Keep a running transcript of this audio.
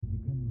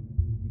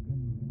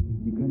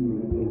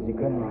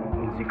Sie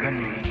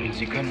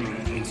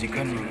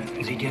können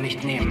sie dir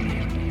nicht nehmen.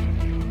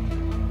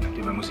 Habt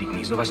ihr bei Musik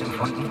nie sowas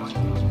empfunden?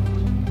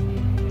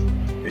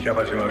 Ich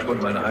habe als junger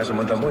Spund meine heiße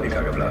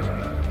Mundharmonika geblasen.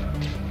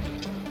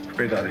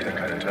 Später hatte ich dann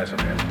kein Interesse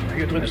mehr.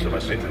 Hier drin ist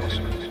sowas sinnlos.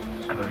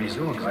 Aber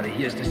wieso? Gerade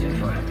hier ist es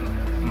sinnvoll.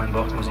 Man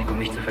braucht Musik, um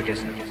nicht zu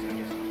vergessen.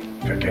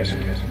 Vergessen?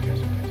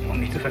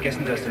 Um nicht zu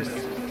vergessen, dass es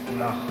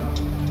noch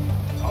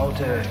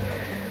Orte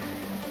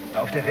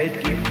auf der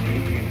Welt gibt,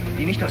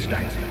 die nicht aus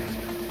Stein sind.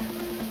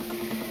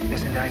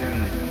 Dass in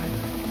deinem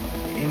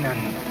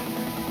Innern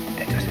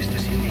etwas ist,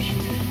 das sie nicht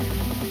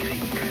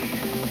kriegen können.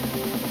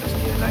 Das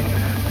dir allein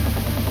gehört.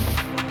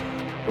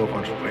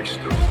 Wovon sprichst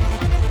du?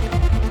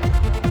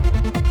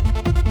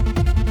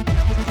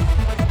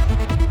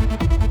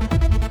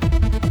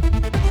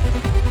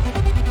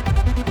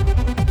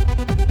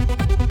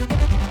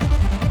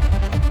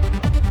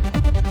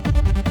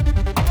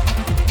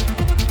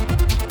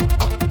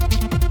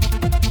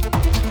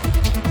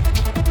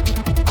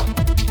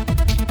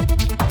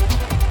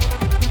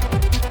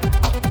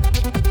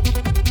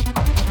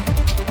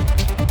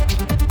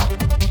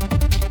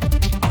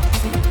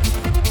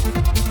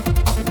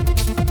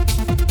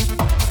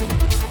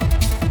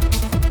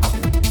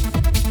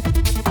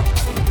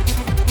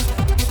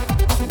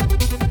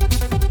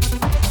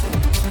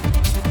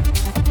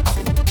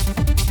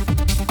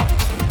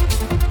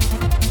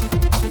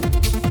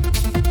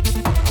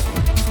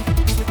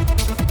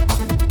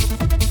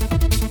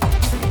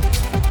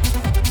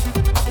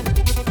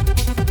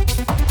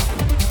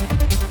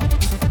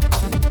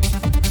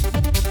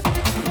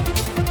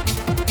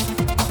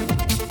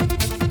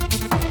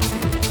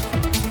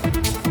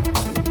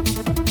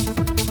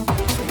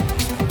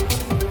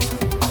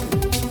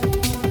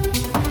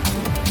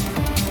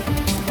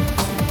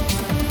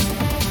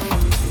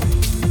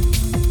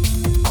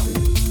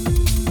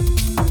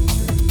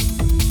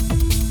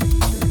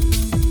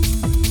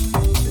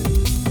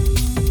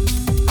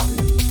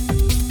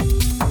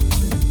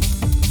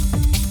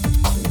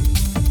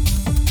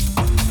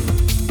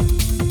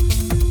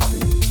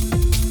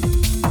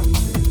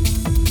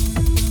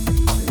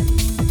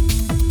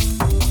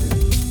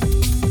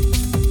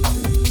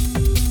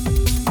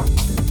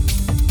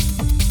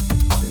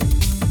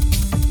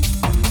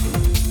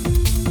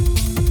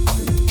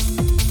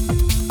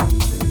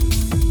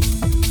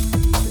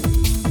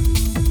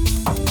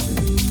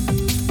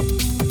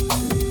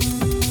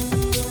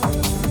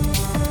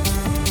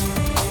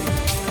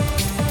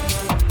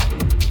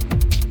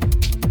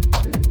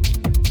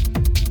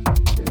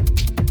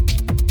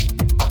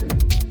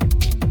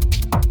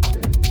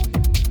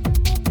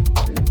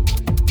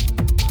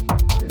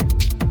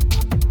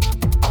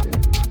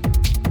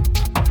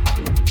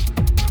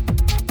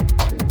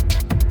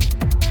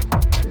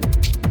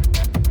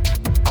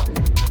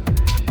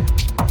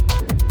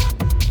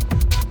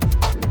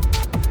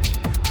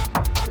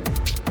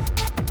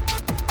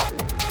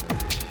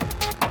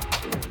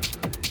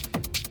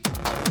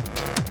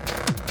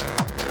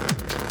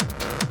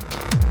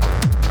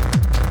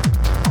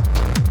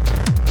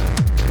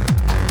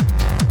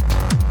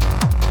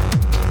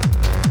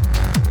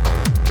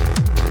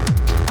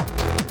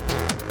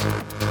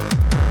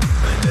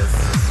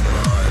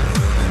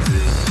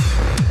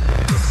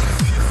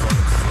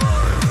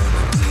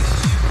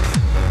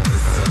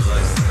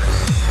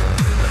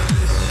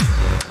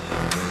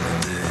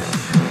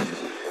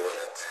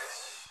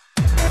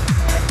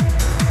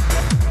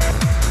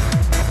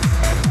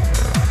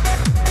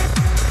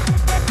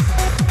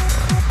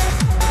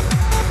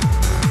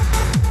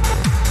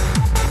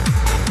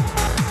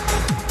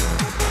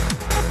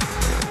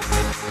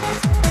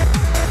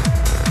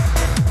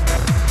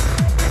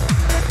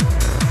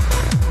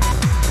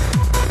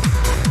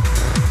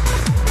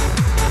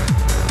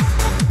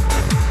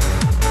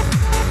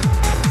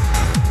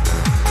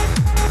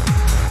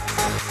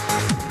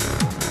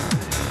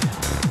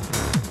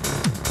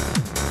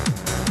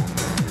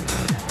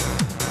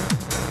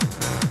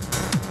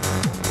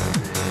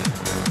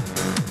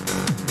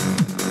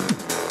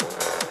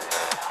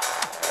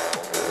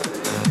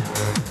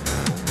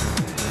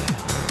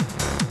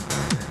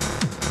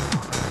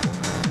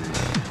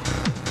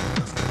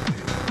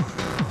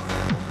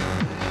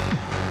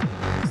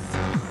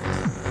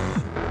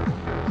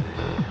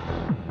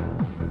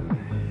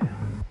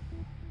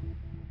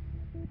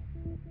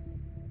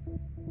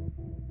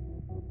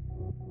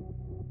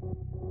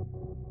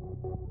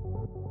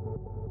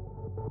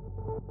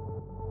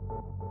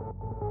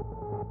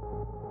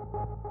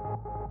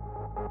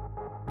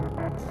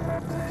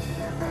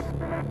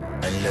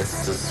 Ein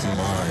letztes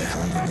Mal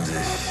um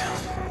dich,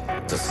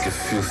 das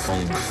Gefühl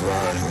von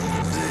Qual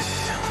um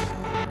dich,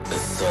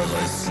 es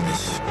zerreißt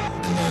mich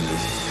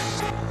innerlich,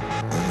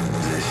 um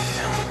dich,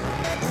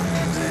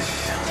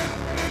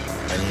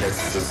 ein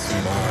letztes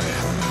Mal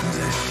um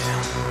dich,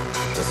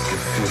 das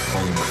Gefühl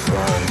von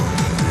Qual um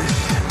dich,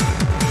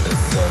 es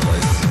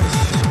zerreißt mich,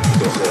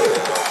 doch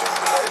Erinnerung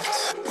bleibt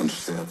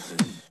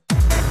unsterblich.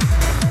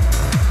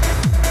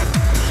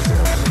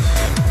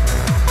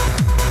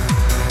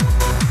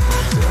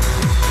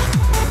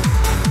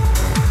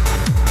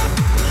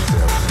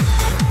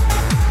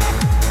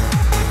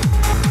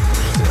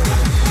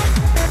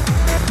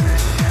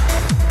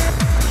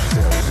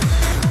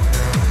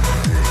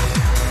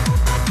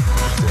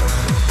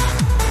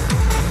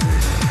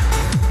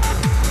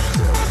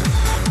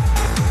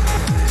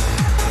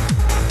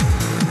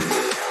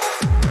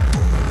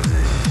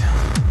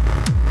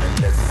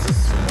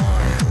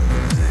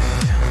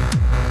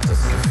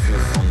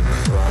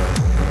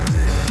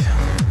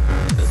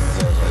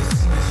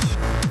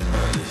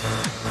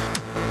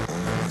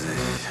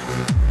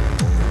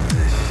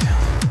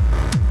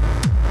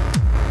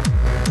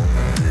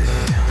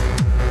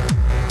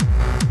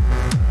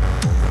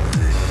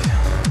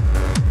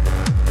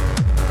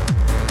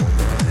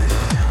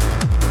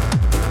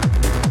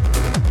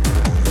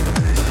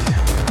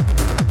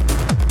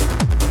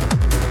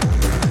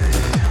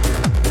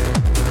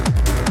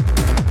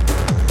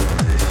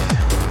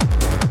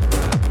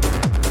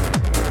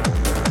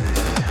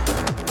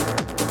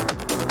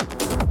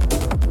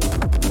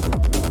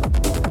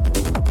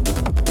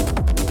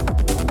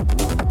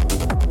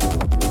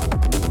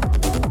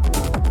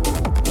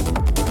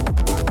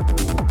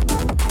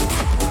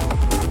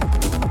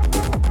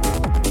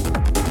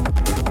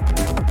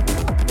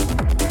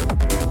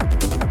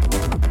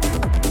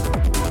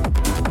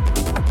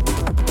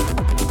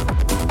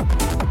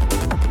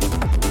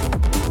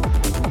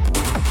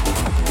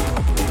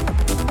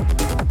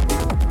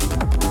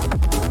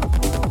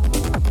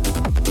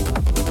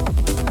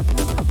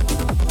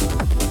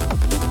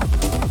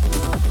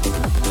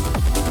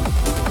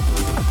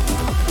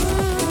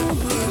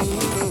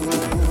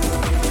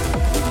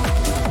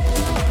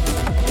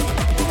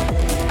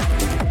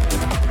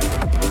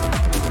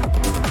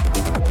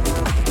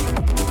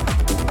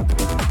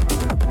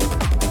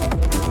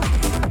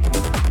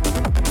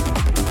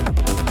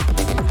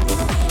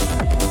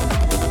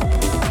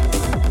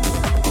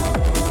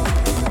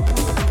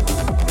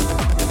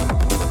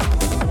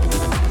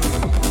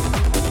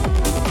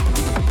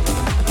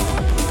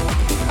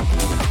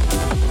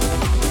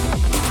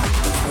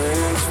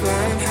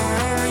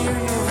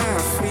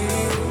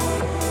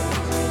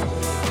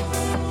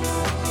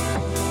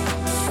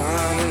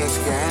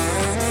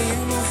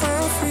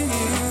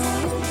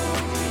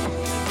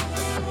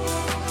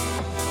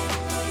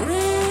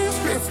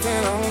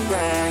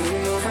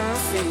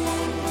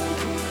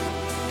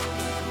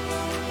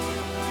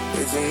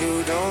 It's a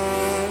new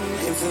dawn,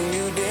 it's a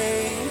new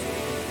day.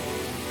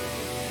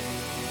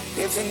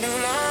 It's a new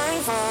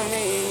life for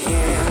me,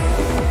 yeah.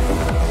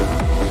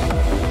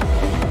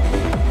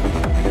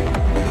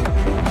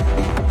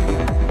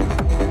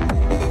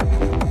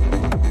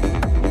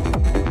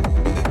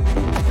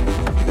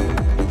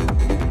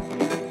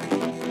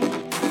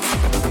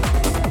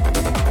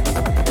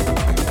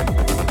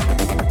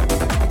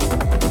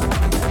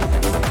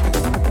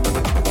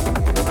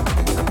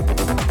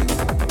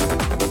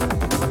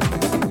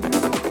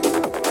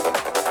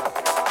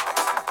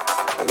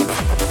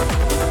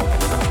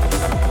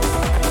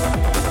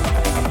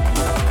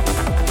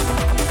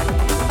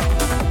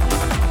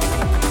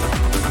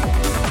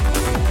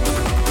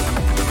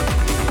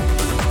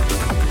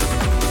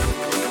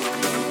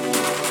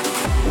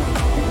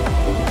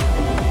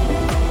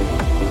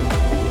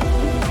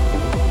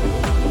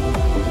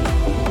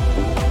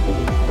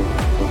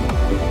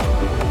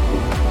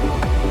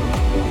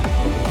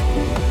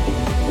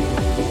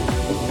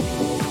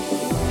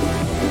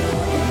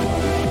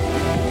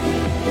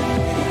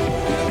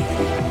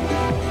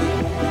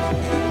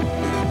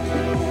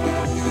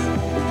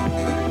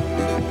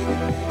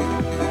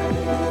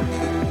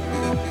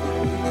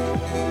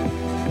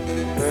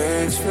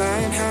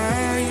 Flying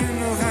high, you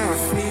know how I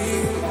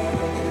feel.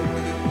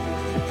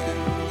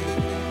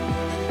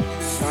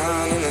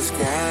 Sun in the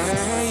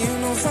sky, you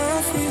know how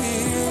I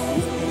feel.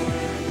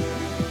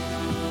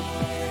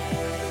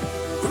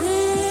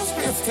 Breeze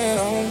drifting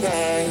on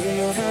by, you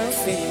know how I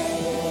feel.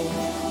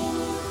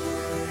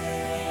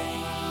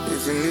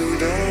 It's a new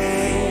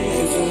day,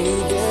 it's a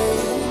new day.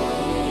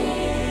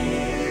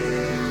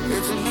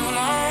 It's a new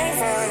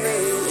life I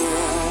live.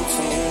 It's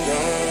a new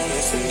dawn,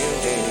 it's a new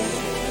day.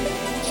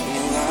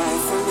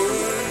 Life for me.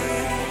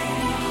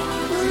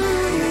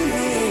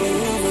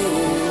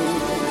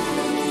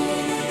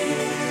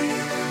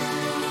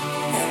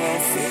 And I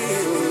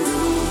feel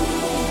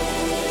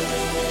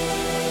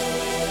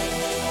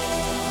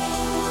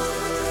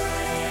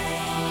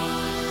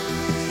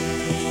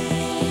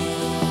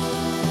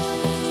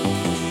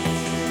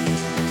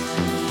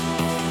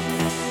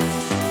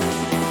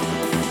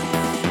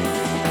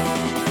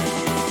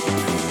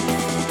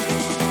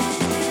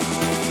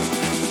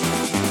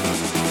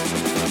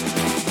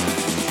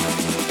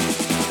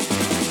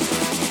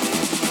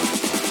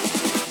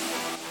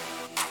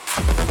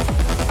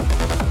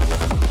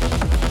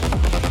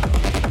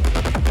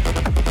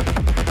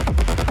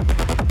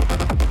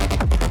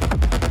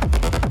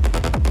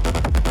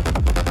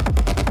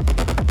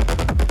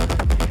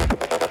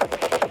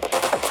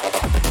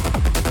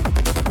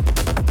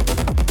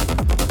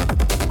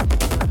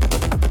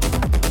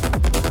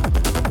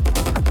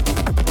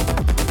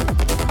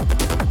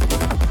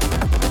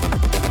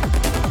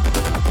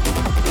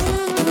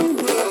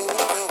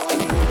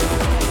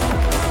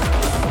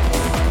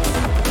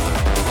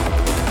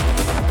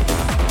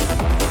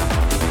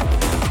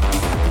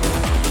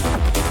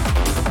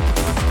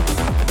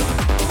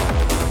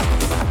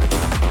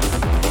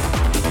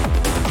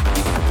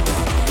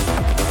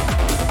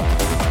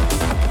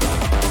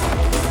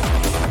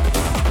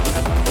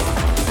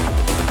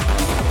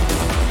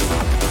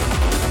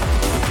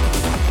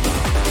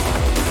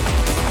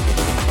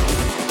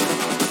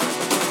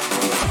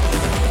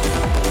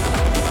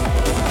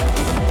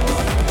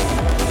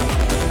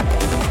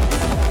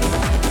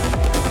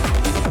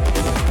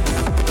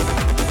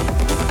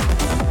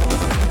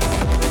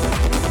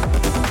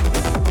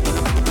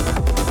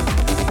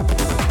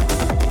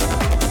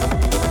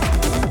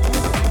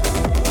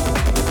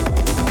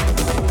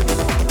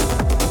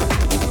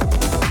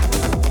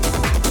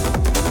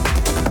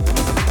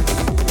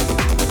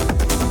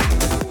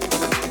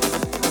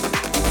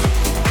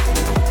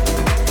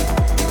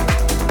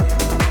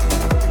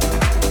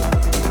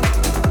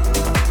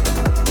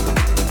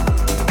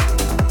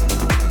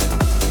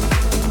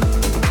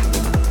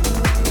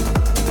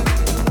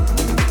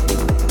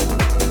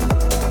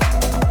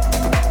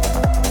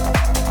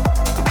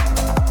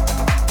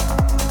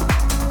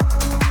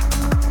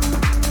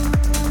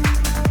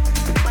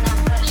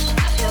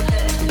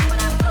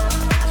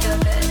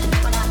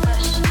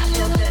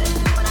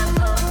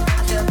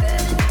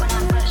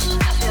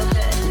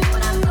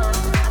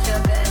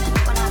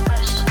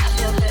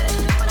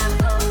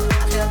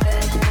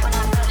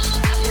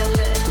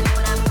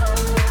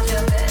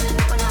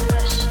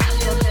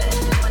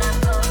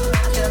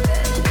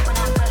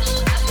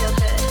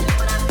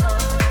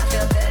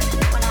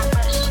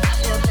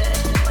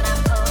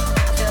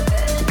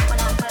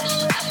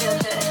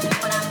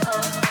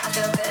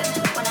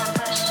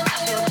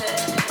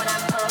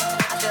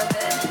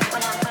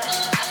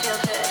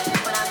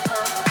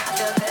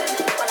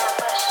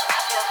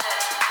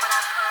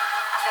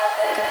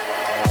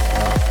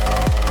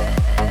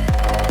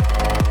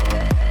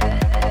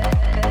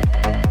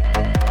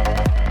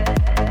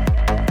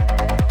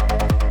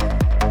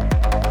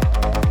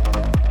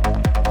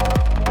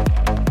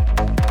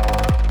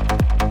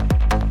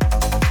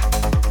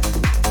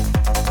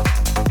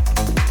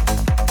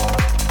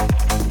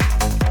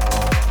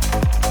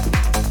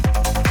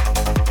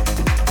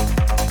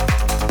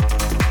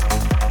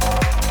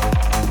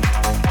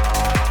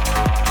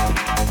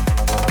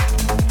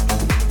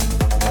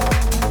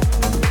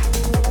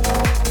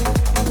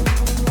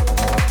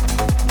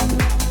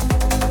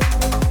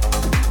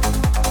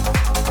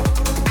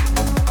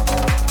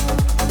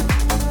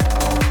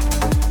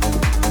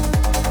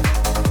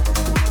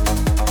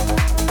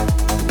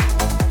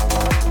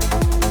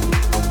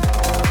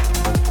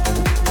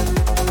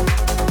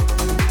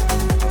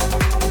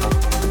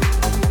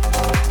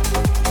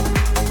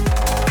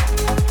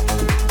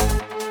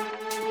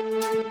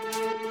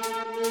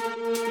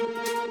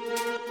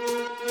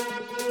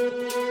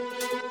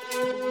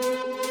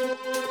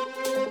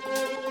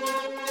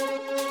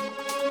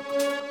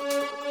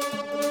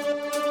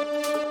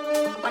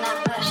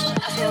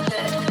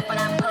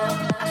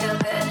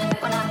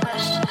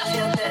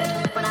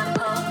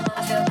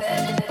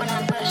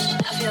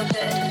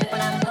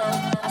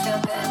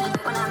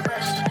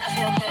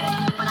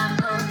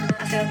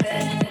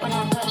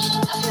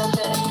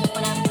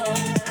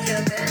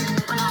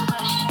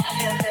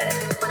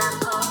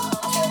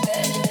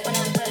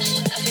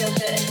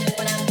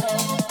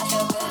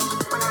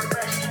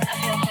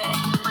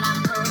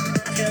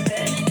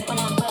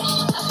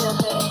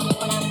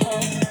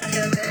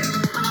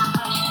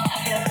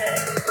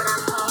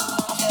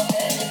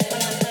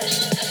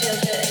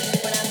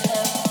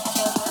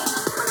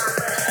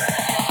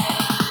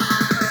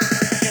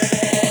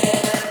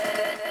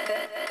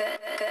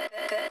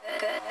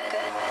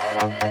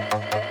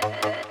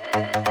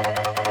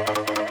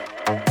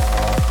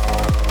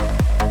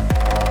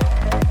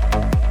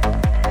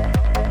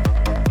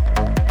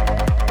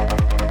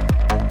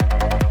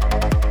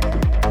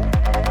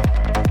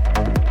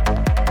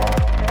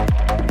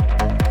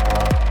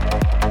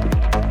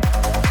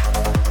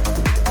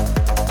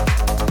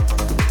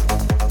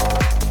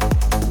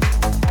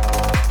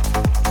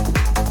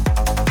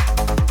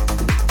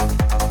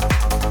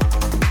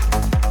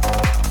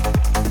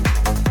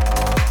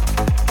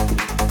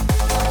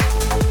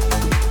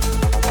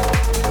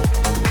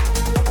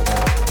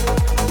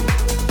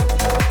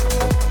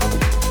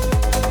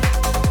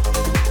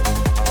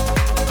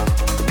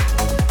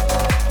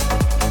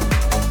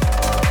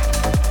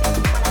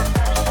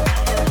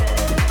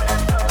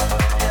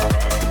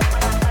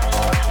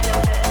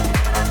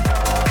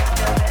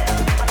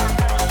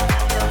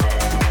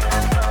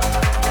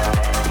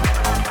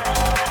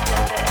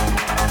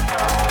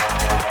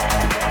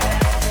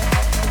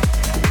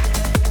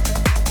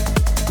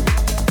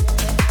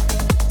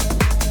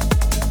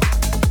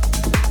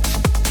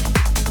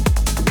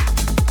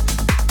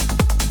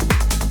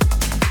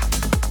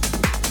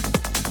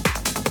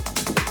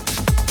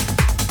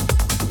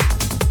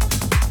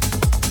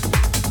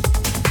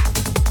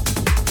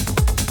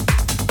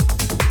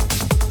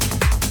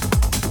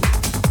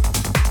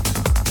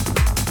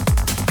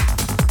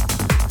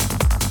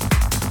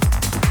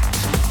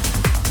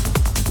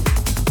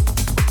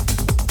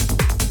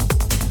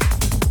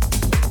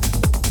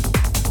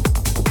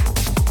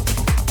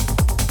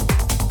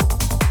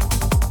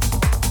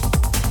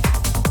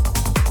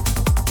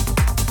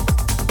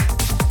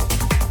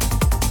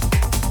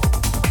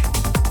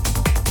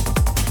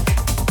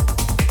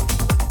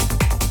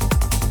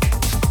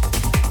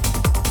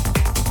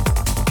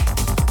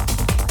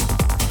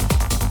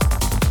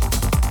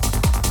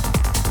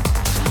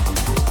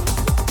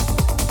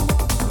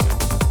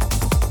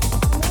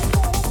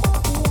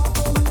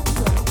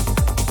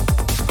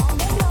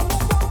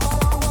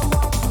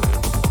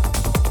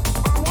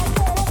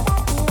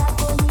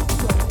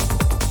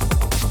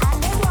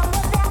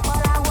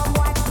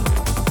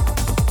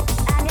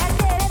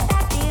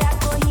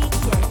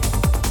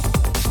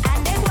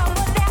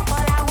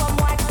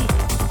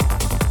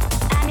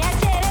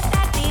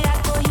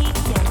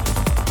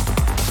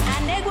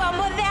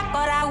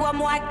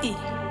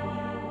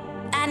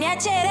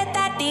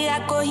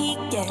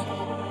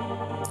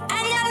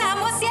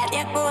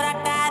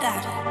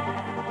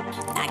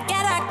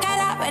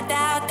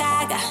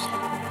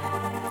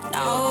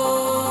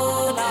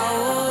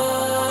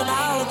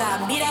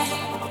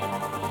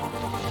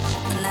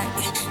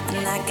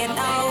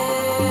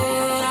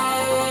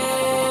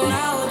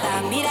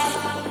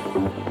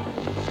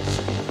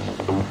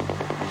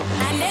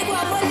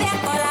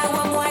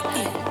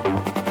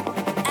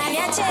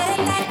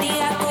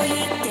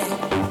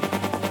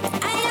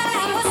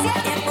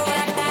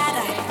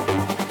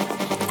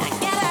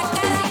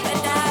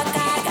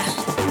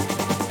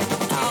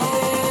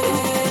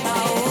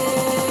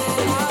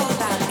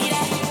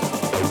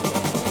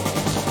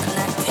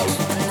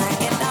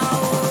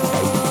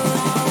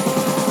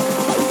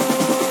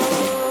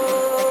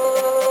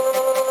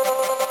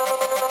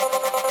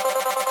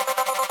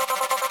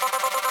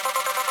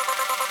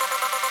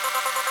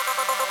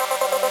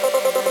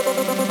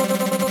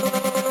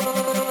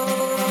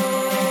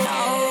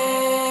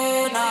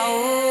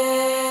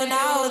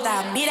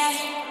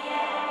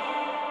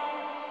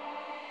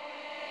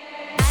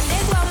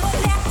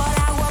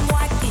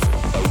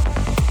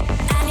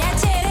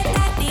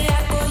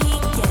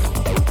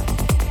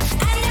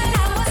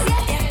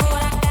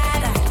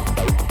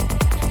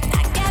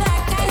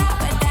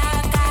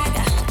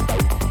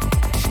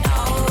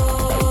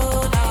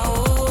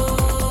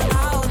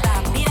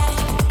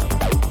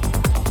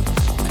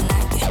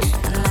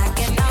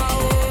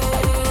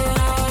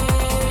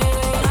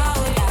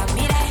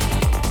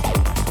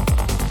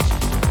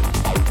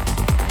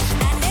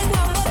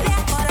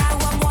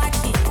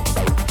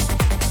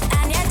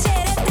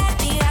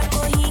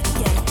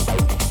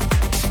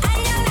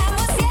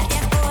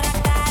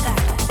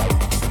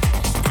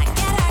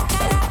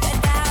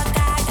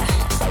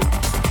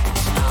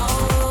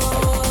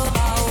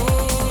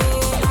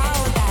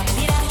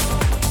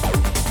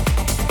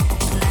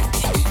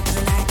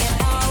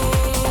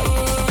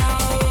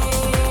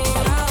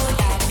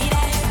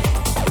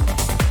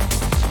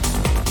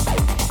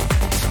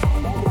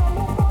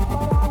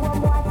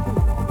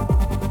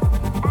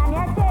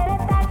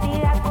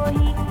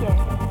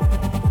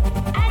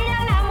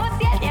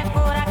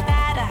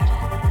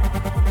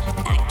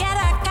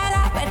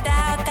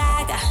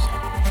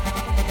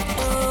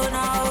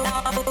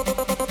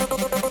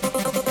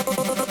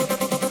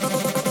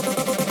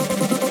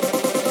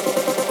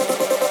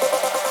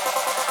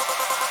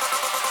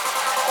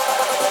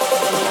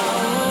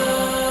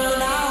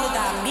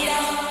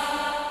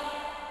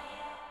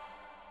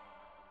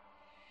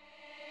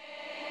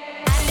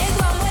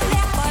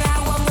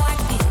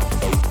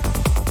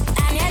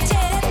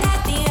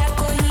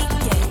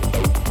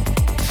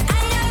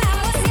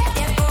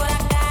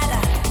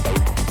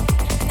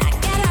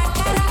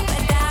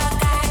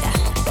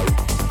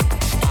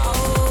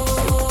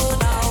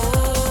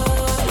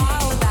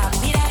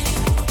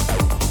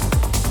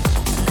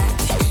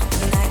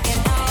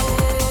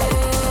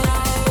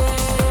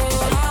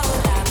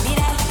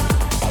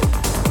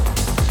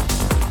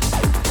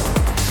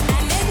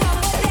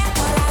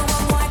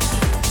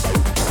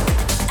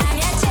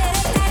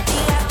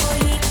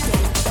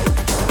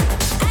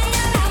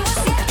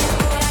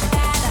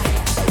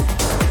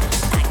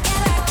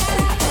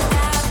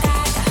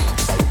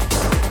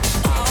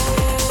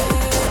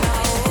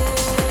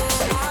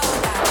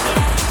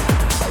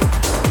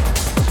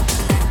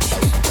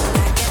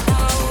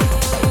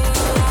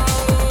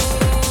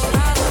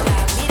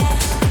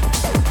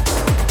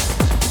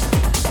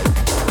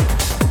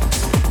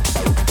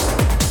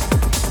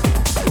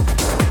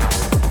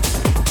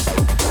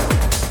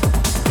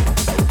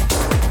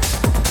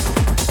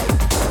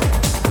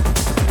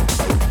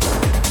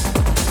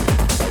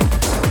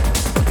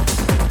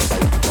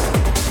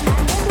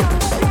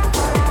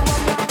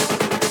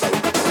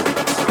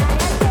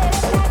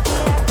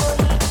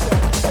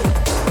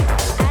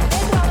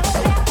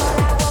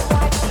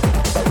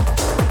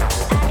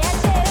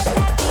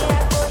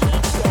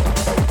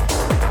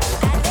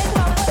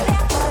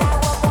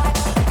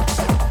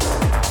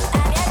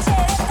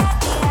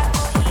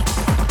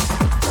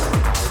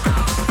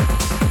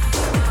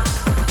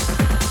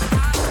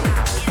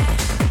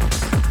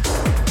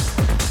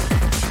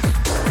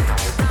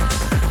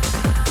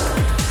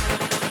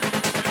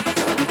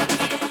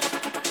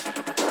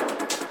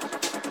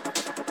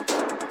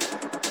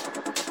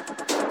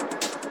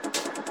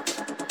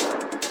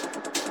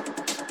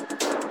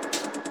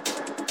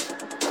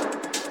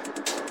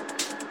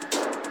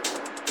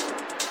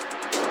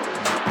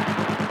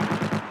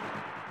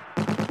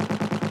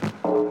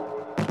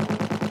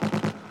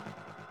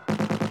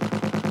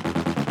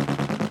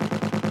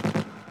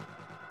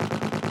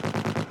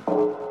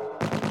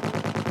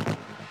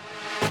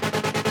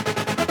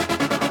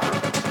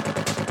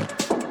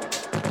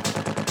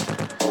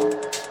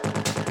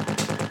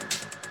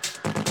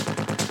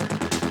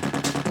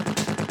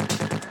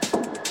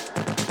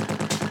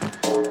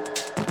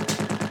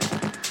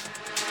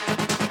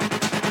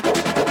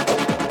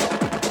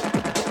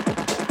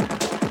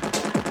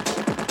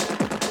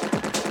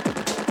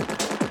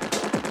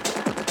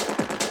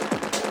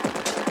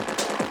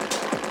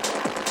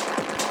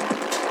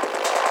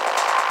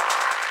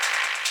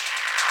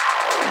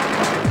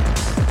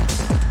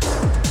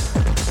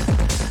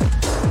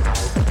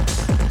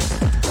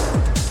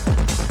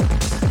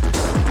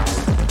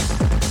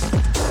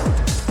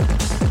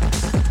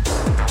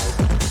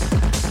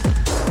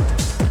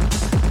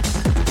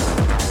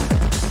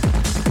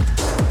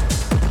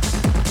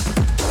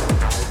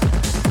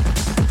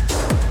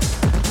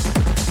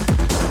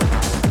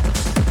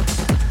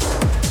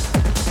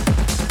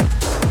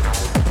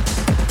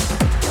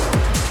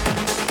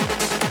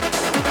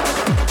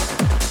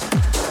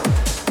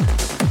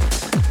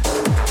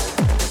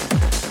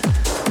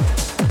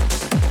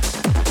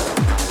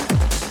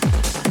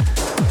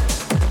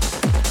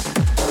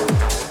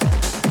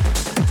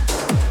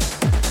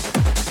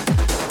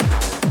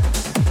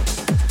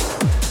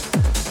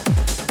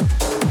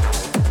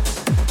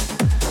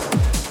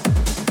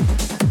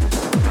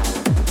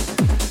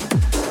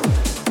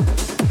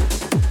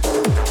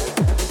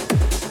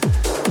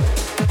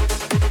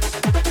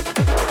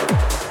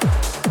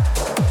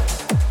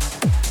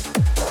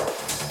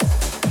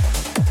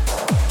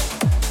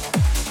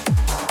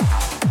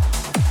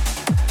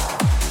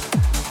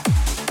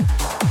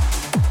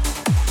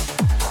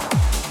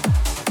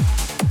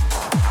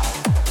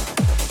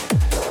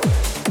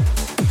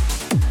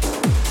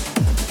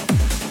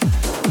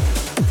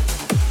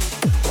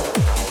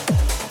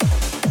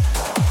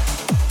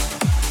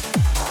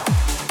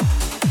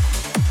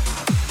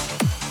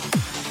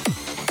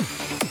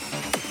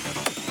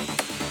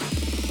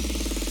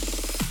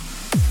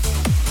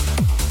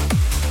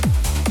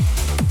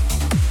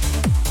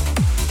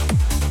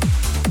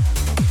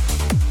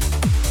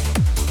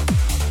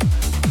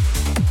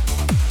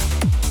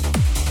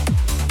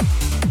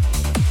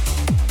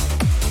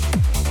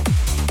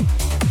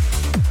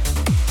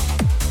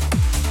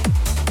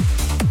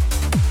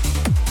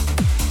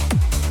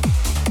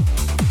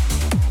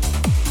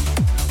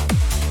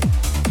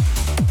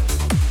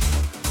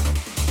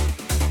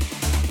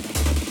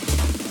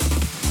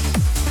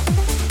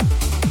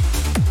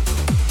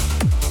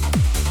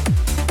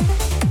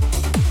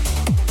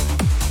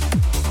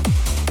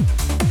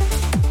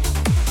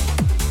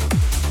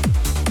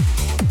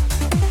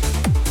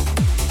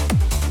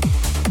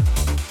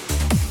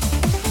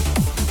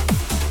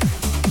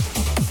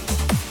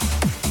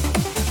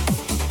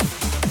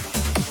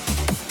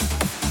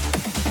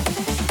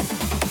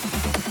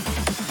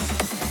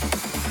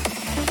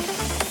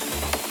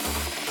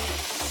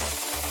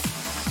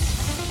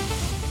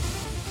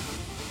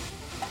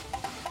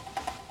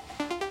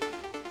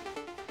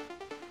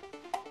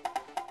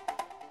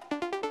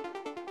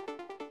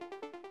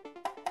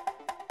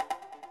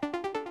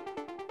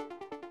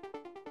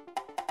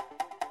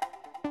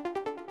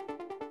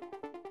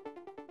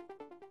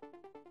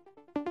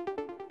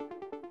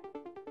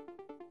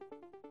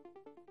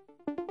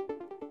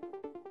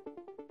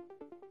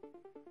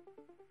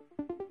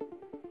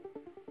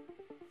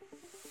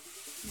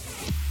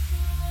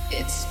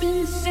It's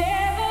been 7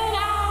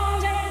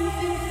 hours and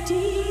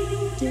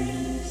 15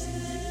 days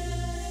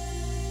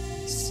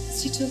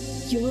since you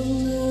took your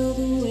love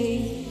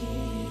away.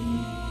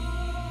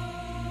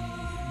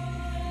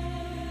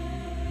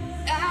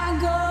 I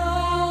go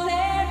out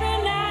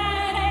every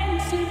night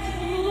and sleep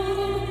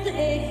all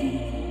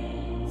day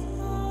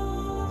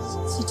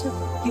since you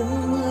took your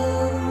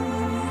love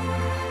away.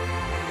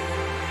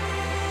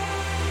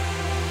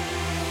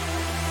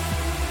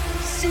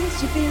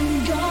 Since you've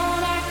been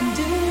gone, I can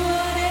do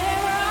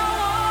whatever I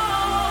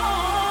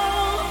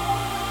want.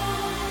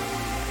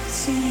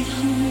 Say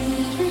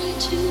whoever I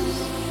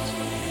choose.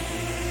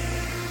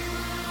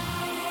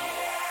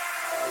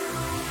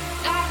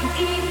 I can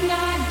eat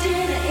my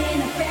dinner in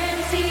a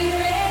fancy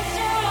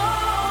restaurant,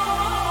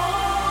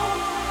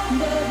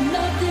 but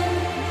nothing,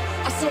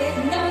 I said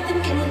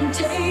nothing can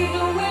take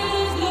away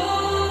this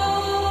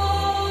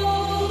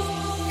love.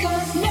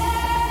 'Cause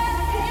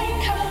nothing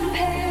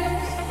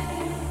compares.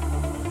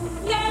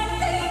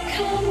 Nothing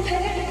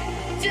compares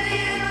to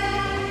you.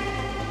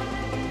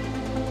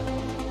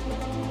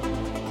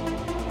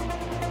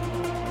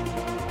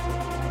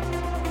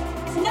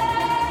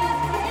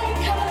 Nothing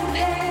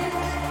compares.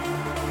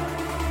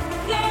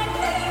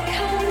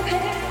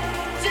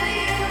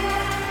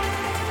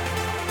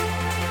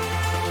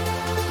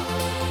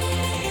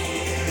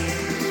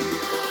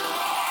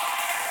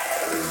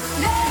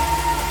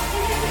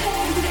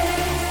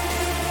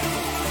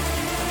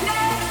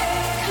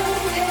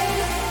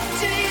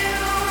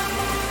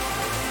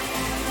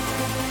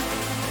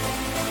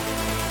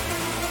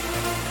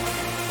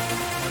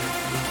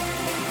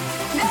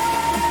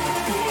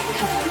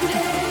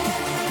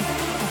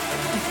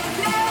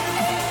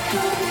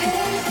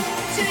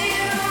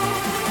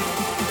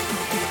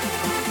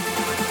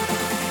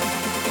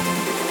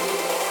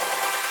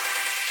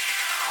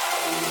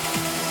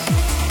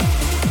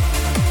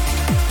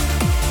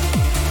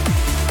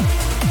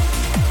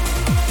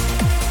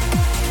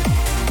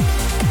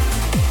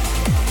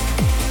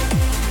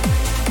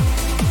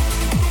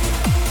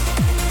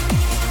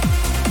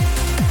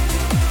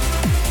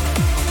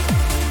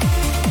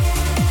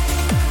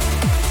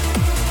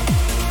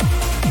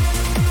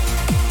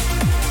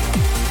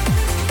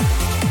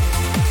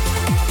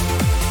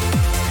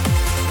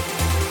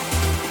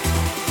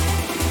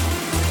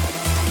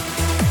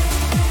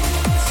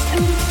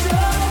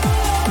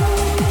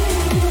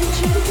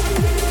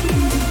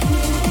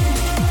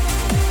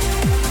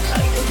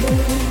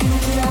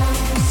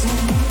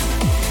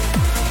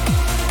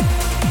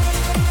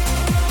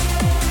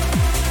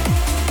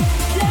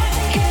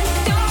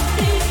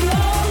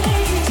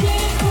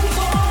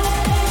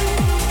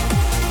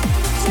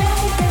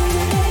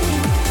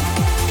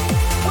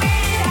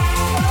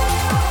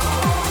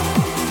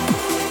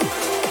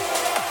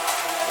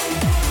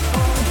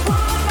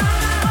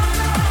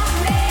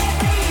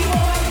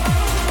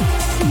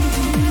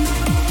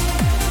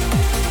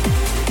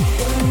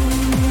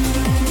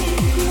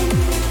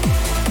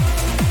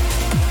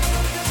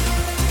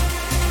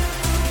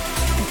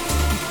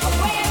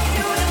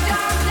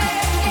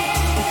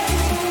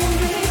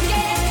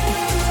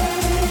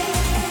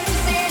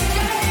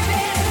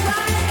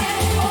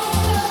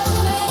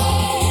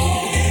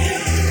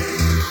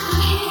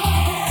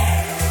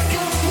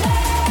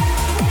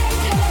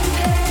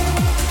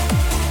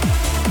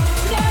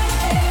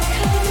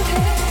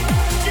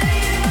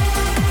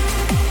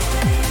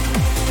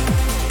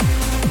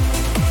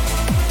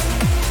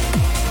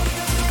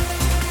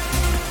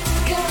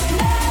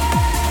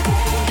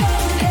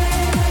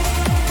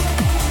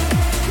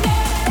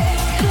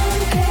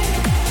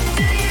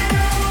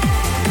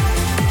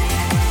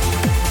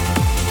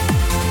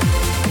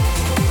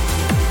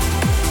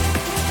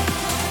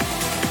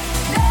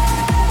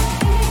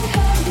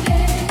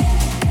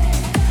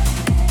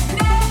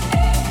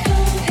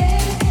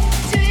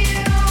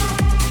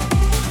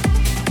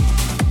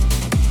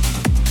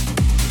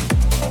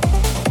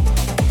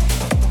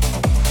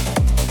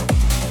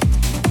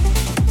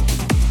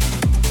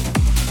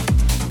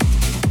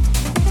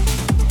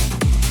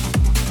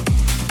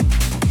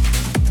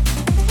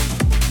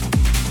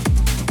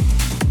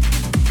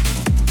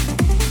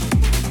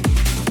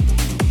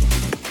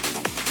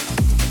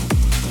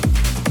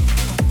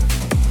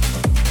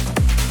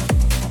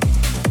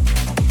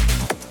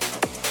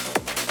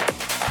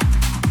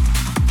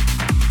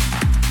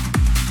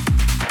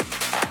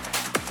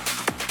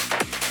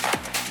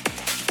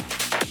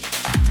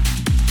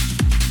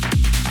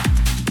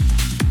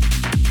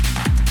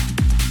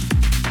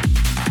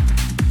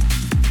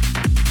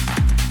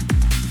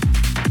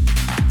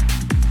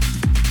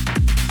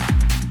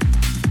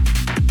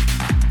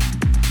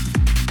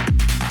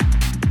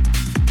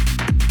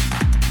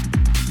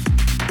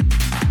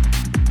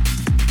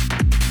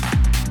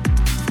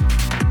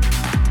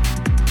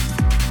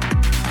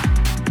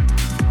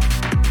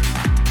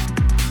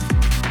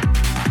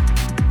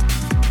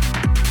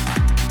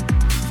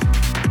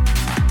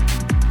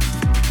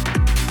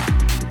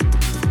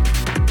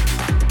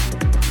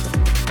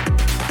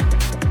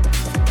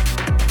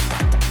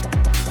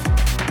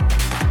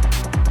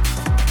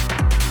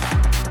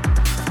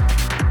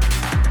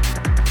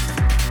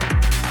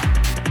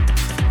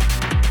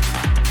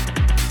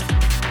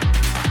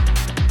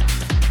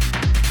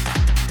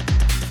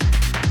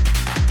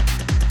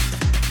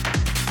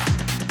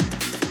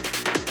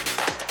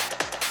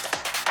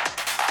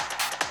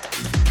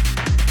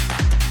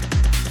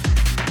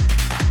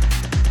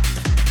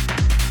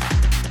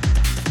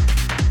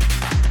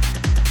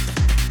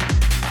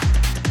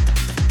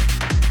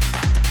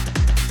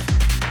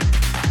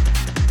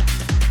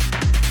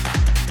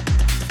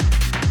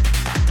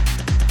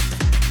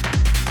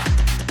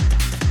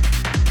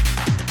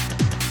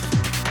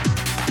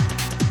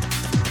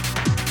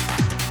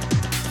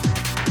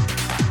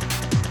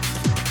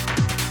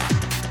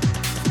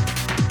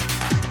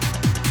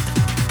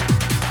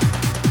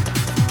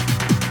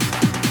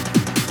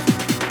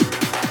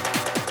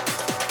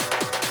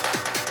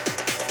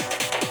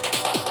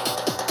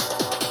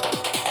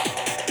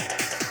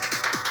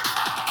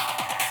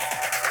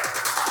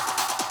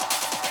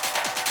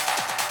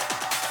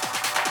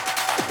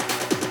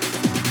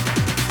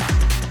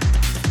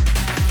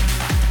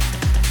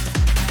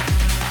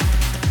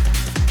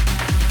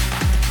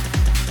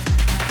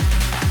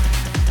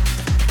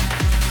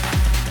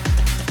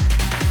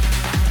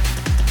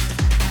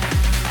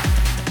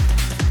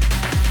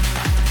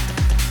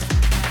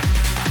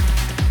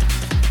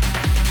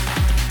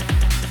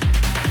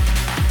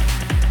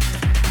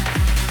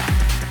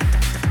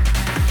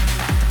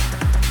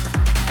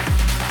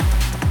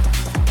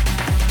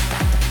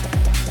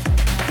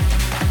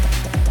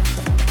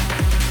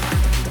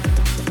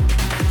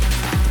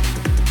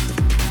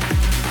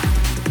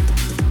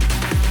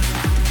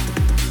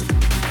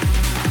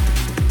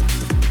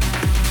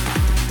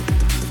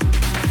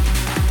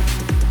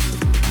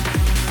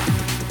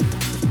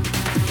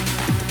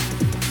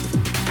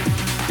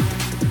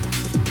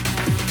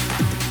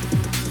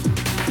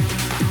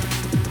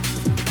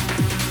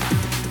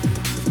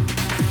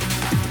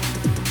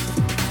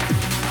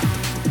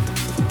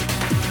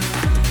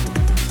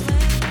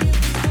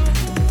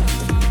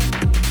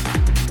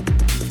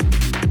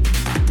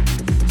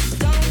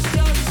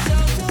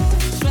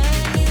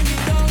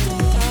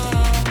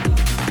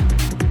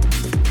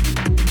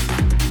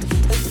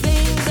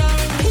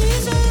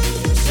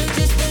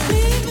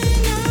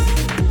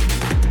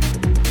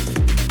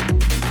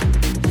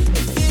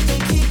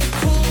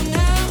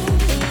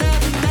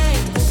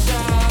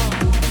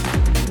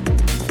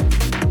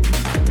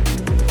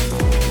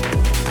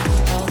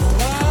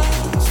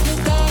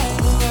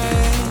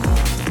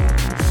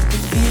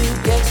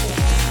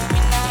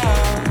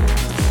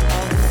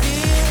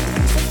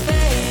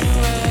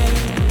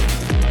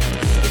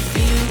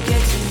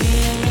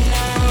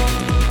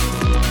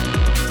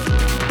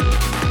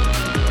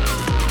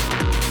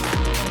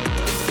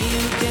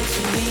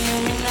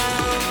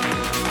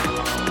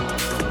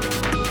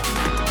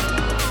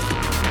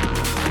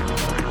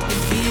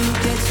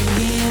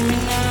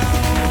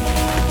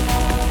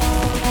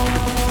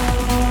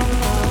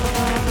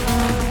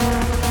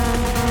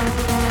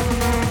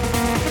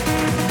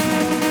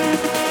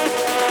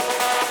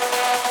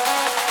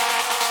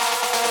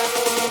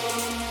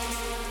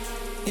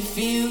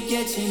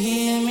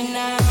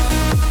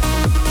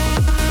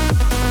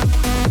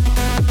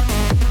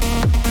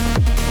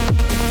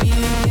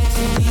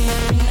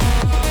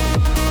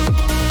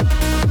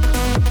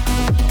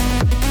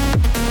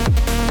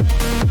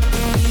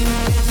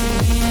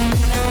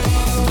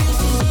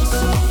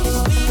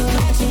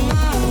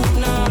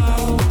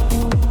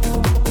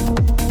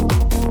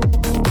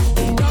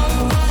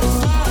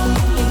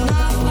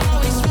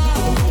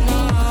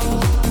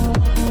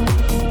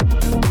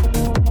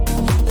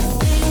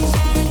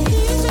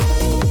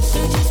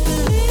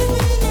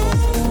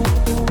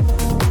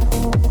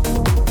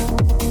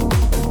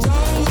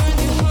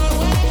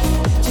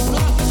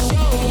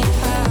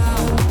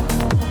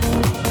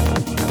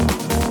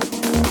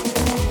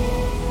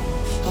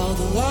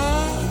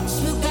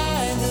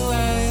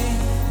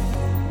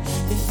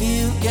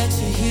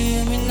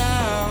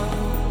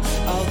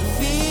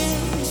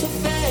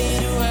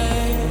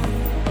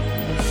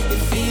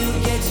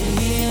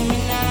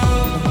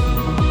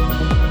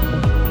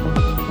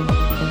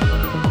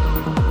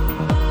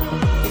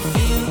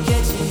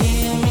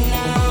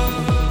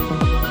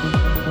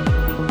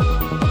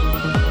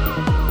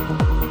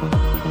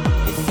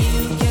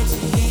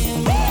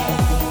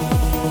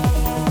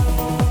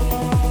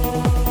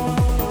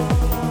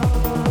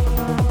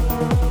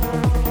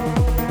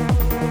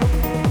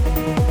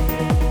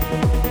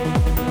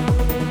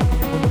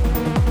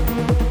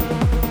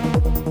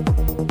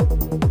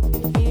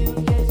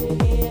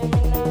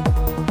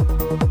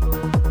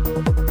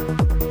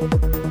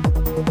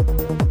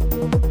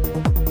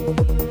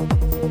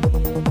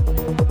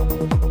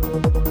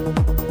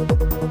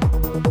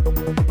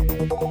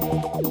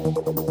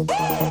 Proceed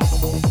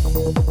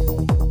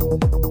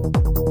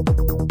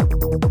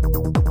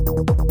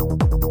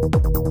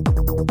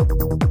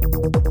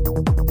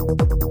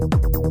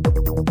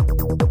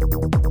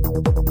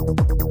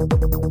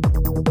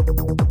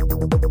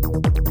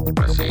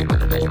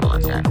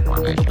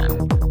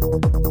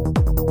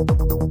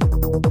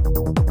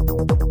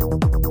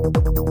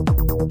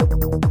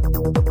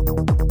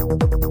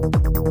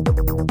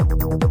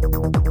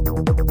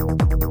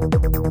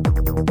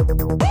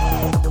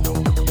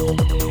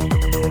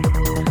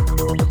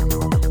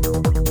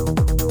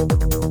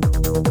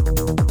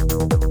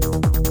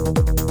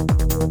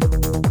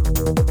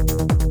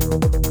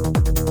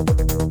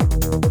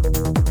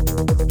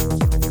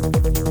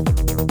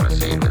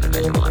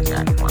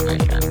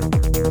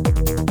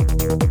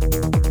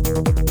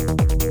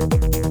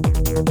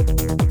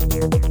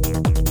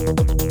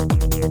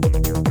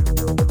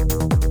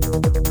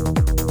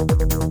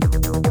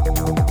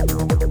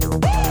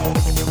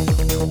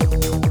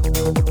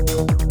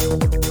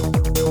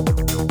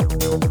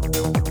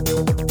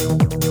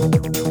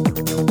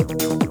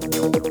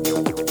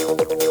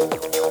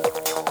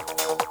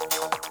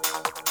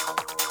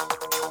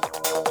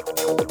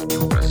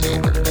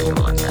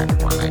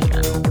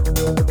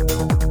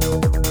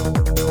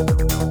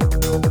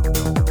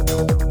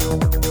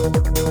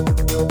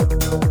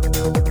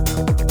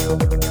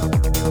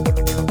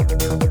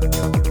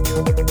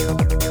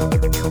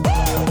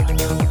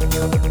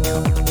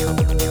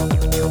the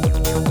visual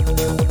attack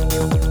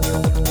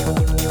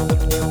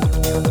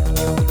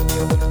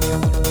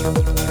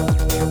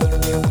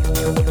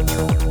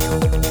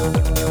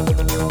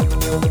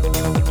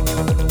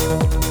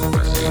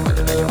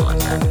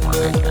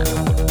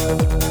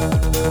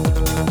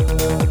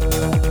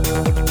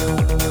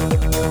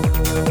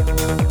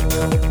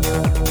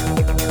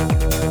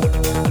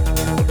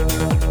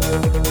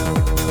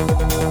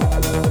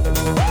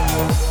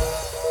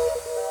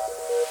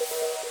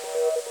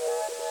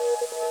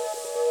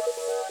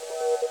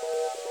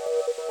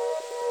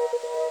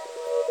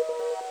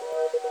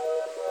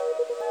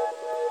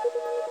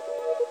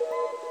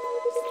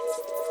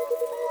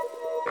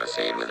formation.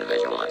 Proceed with the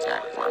visual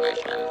attack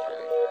formation.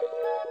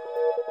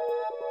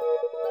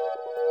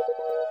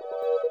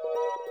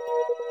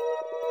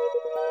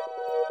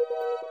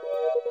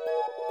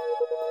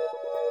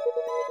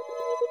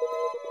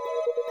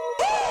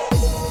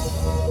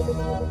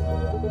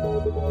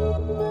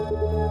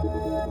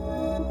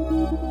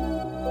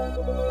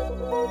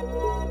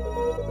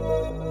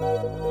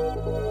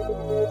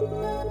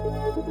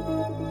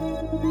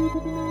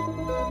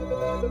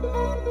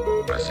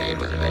 Proceed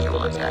with the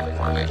visual attack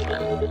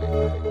formation.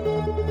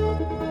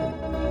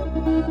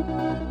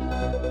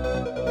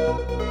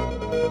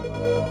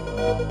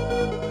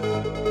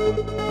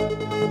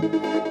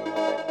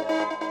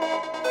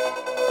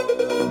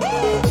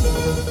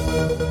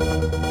 Proceed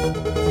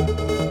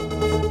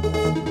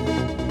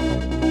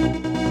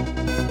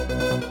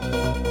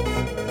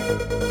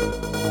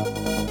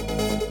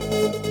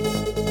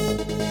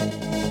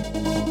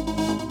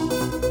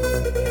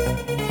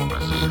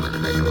with the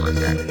visual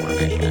attack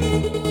formation.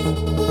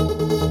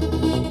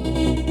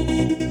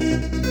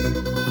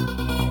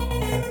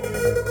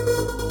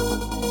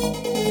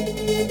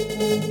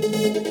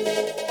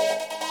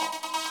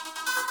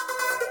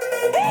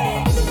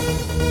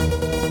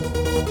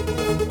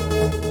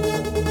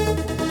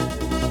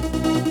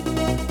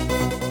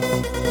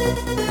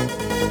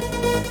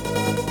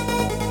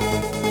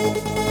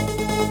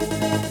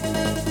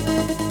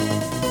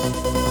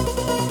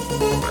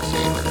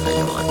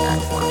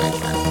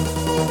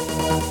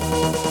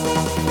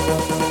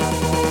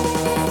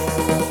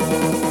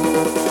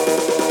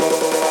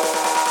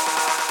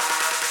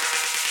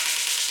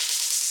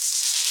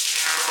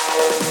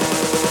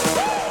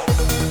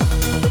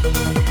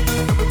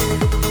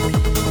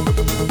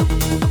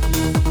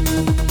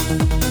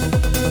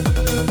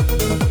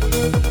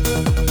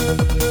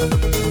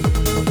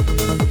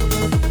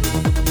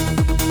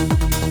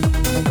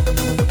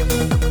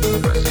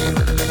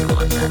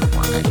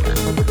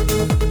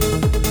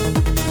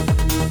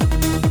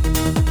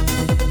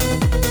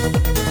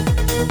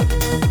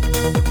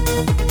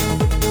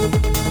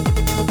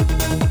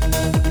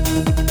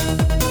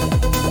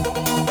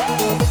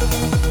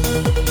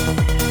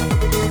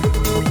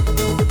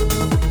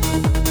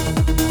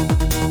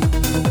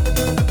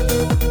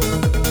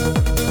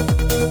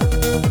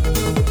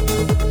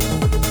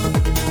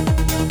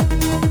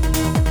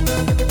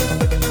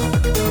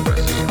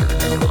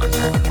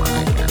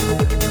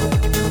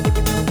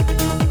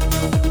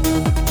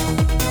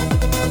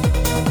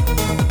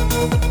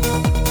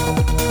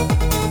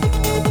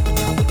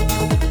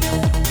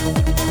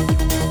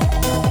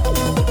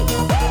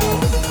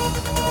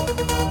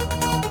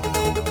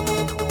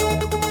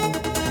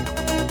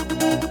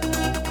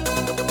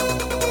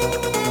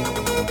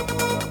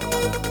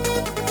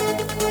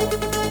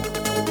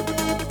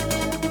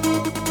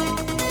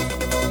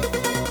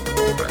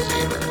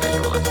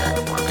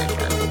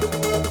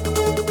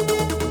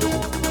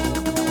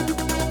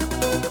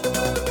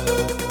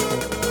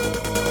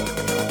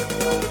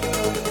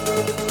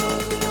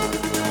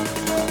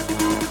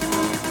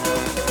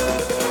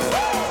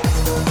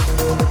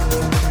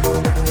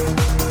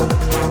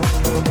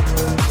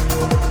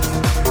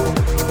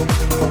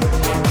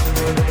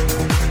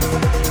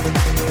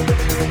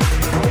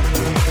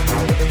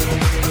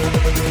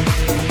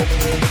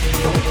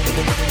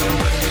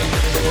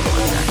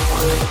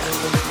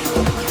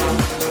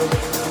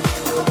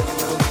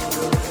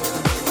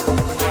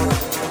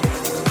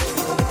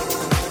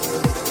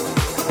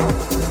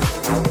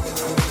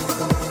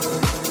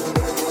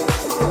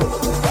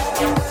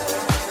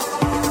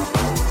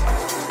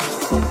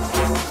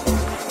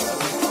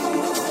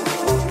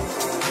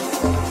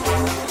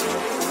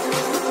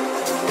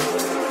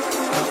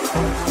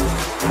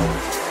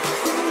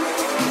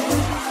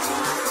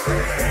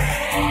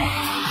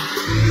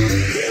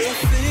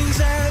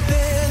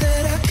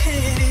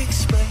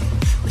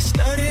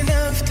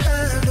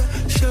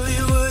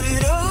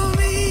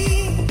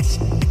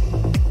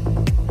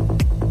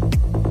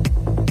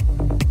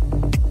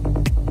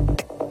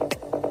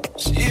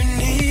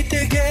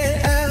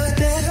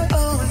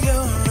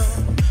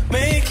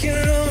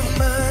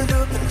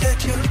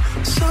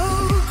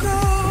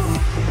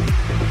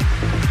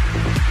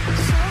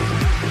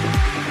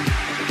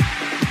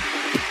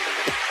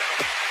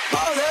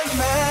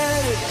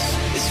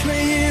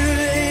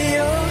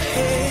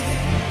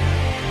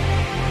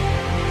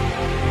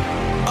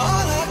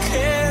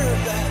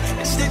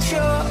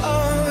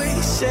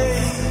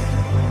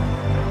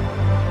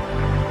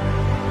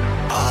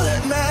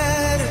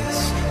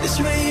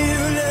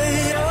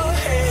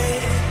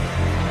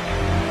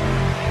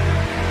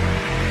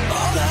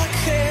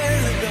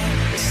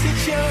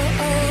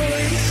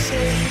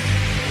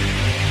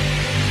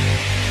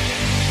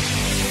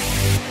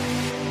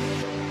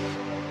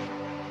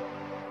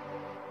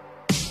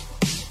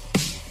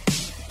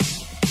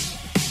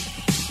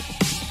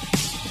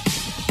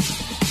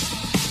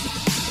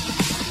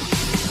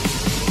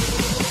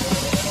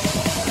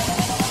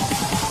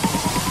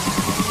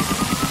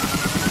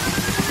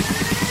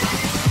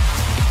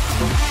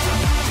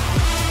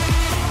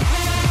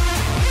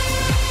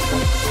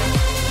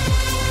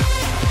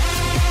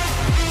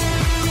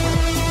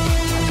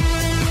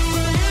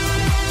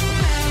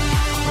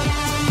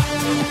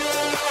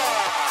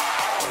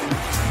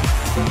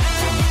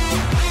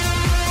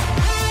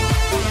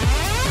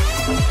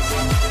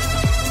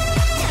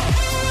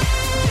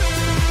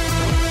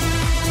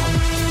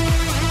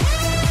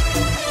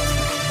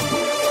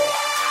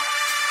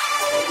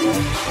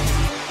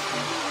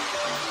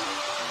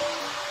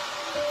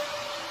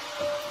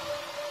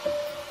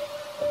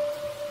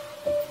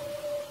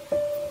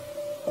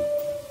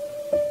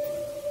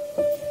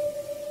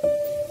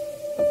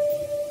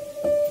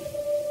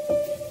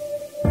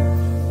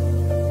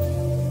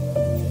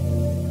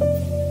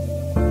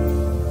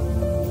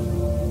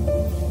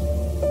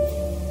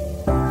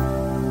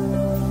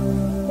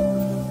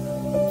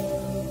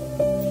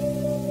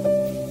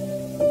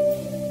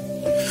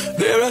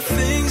 There are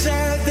things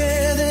out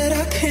there that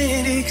I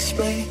can't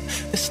explain.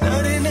 There's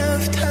not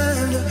enough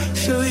time to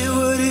show you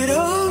what it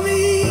all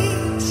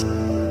means.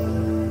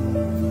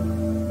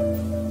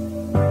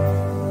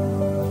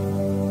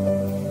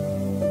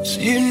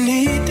 So you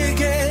need to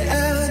get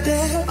out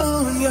there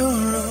on your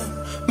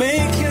own.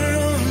 Make your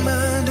own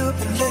mind up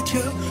and let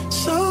your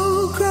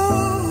soul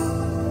grow.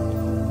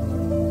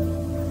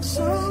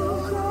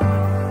 Soul grow.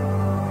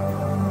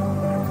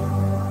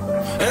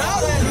 And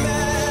all that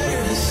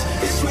matters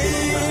is where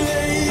you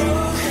lay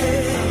your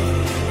head.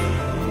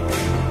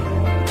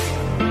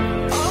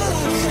 All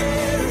I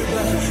care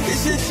about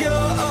is that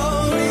you're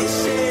always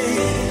safe.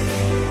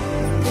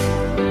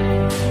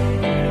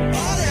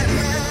 All that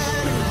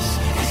matters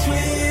is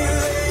where you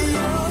lay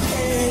your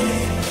head.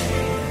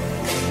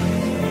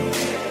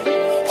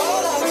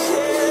 All I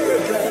care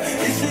about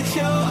is that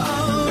you're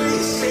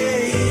always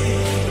safe.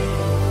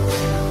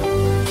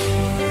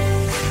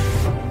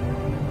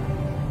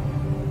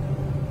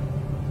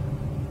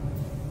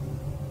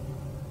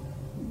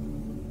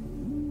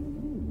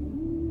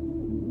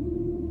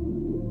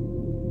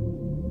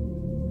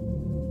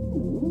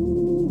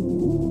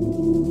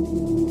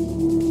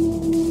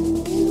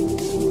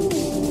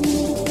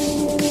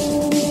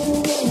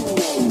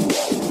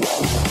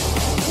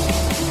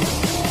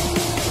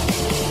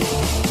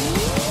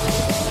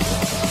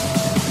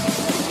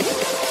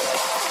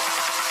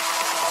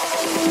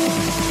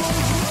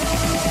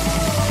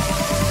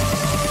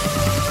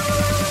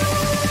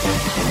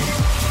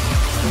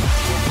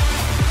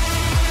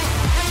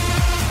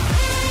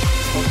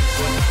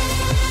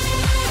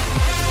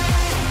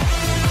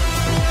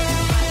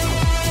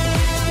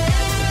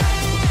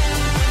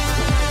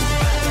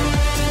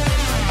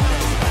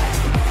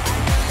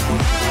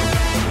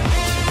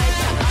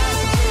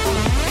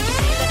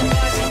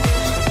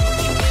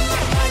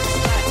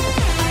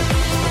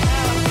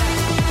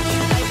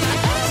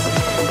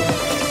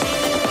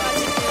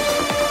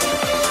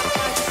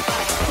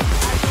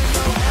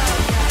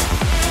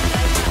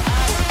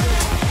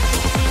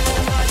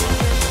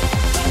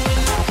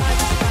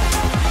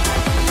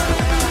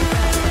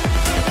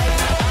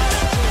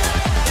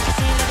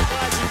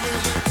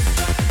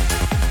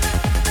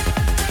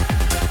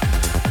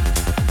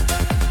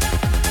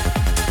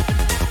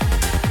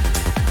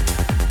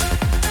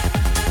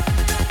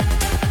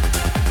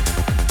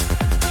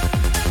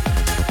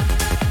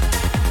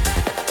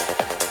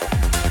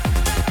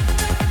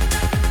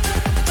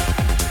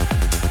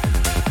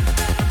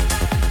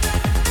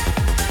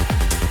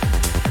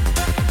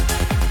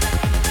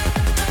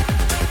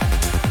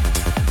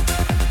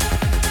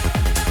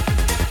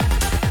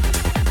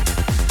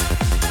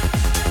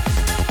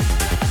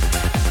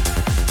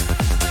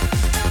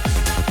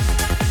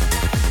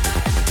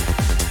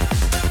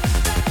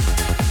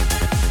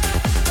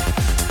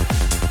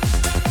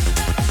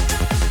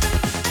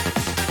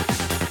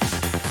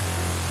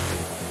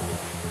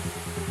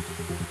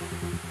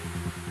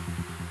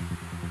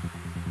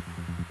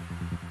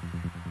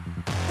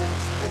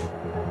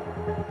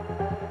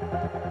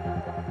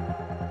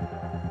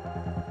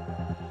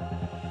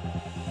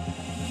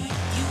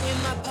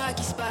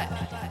 Pocky spot.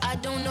 I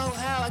don't know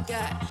how I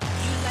got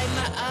you like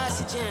my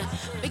oxygen.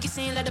 Make it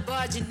seem like the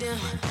barging down.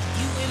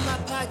 You in my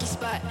pocky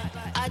spot.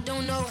 I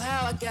don't know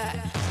how I got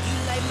you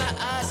like my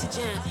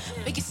oxygen.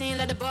 Make it seem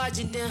like the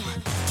barging down.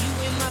 You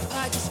in my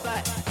pocky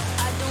spot.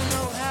 I don't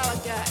know how I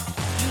got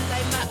you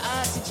like my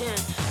oxygen.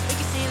 Make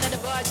it seem like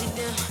the barging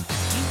down.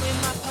 You in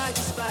my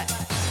pocky spot.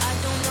 I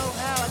don't know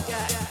how I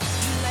got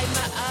you like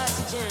my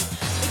oxygen.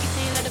 Make it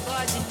seem like the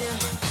barging down.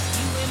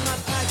 You in my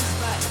pocky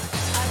spot.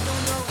 I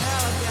don't know how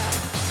I got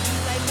you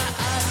like my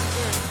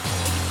oxygen.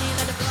 Make it seem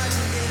like the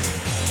barging down.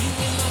 You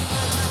in my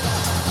pocky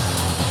spot.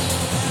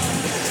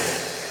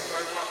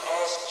 Like my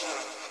oxygen.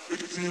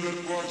 Make it seem like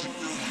the barging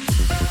down.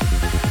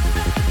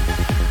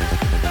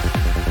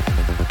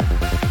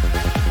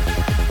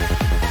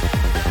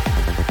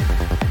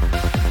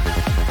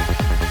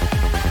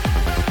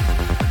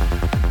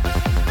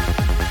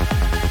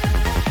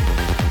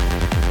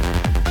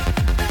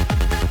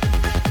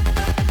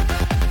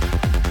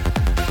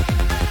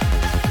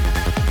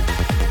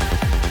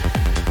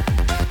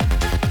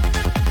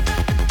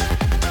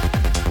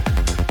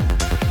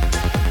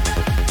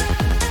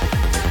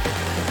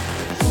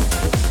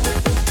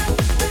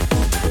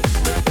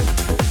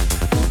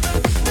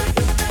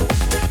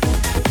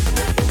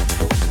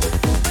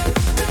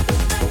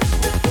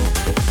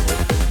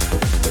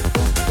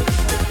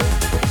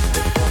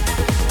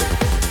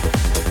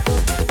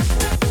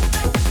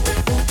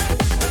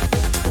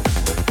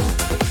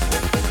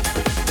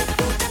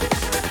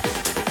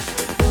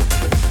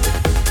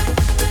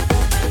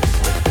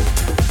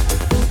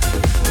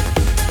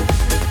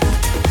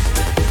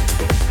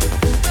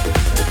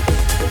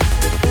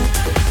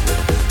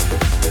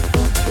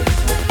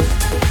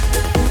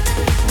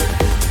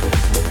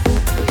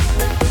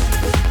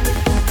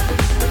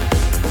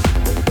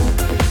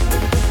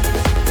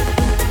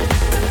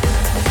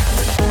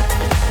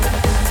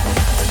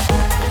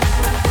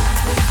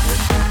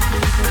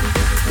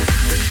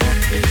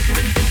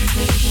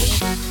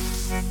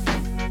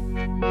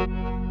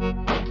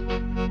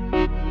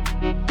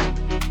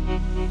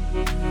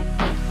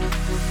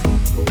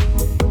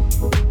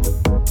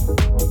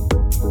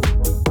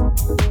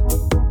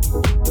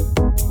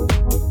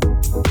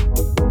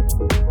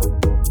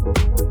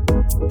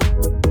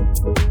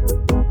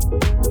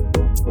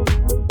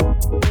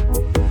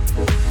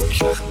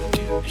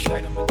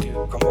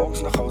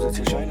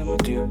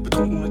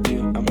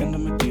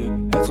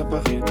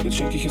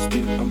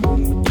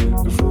 mit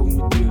dir, geflogen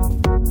mit dir.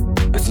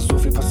 Es ist so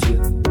viel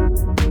passiert.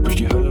 Durch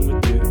die Hölle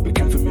mit dir,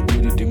 bekämpfe mit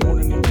dir die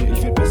Dämonen in dir.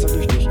 Ich werd besser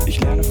durch dich,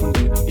 ich lerne von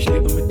dir. Ich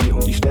lebe mit dir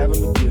und ich sterbe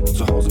mit dir.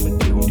 Zu Hause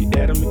mit dir, um die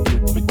Erde mit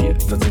dir. Mit dir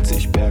versetze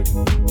ich Berge,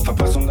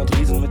 verpasse 100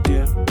 Riesen mit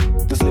dir.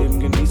 Das Leben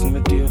genießen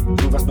mit dir.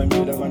 Du warst bei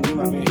mir, da war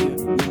niemand mehr hier.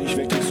 Bin ich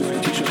weg, trägst du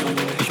ein T-Shirt von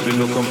mir. Ich bin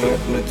nur komplett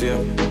mit dir.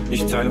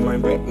 Ich teile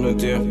mein Bett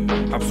mit dir.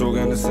 Hab so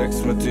gerne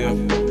Sex mit dir.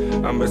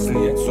 Am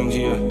besten jetzt und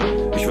hier.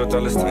 Ich würd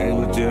alles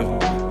teilen mit dir.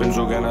 Bin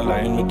so gern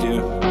allein mit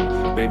dir.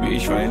 Baby,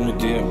 ich wein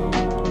mit dir.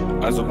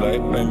 Also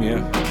bleib bei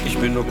mir. Ich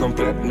bin nur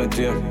komplett mit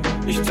dir.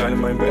 Ich teile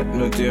mein Bett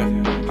mit dir.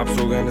 Hab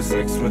so gerne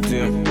Sex mit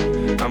dir.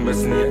 Am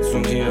besten jetzt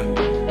und hier.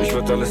 Ich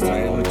würd alles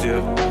teilen mit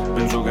dir.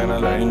 Bin so gern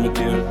allein mit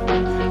dir.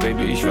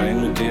 Baby, ich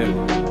wein mit dir.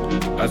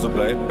 Also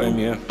bleib bei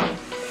mir.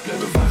 Ich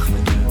bleibe wach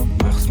mit dir,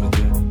 mach's mit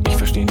dir. Ich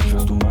versteh nicht,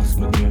 was du machst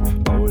mit mir.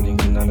 Baue den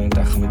Kindern ein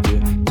Dach mit dir.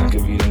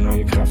 Tanke wieder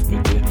neue Kraft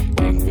mit dir.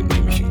 Gegenwind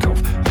nehm ich in Kauf.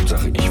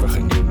 Hauptsache ich wache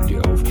neben dir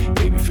auf.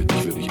 Baby, für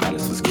dich würde ich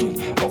alles riskieren.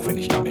 Auch wenn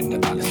ich am Ende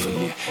alles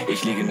verliere.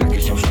 Ich liege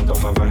nackig am Strand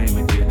auf Hawaii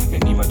mit dir. Wenn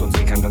niemand uns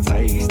sehen kann, dann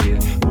zeig ich's dir.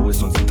 Wo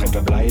es uns hintreibt,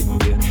 da bleiben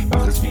wir.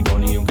 Mach es wie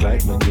Bonnie und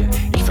Clyde mit dir.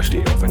 Ich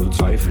versteh auch, wenn du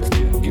zweifelst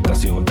dir. Geht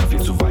das hier unter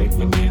viel zu weit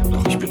mit mir.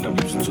 Doch ich bin am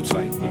liebsten zu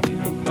zweit mit dir.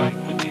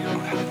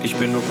 Ich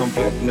bin nur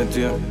komplett mit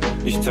dir.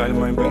 Ich teile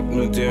mein Bett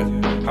mit dir.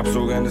 Hab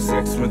so gerne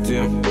Sex mit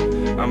dir.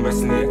 Am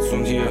besten jetzt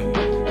und hier.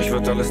 Ich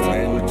würd alles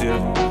teilen mit dir.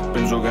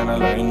 Bin so gern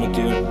allein mit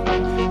dir.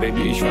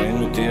 Baby, ich wein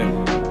mit dir.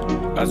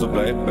 Also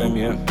bleib bei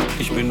mir.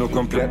 Ich bin nur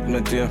komplett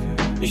mit dir.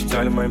 Ich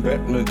teile mein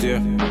Bett mit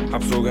dir.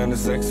 Hab so gerne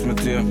Sex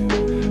mit dir.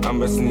 Am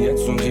besten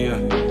jetzt und hier.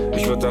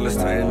 Ich würd alles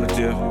teilen mit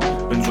dir.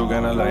 Bin so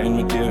gern allein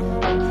mit dir.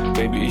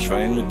 Baby, ich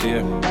wein mit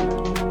dir.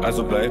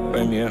 Also bleib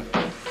bei mir.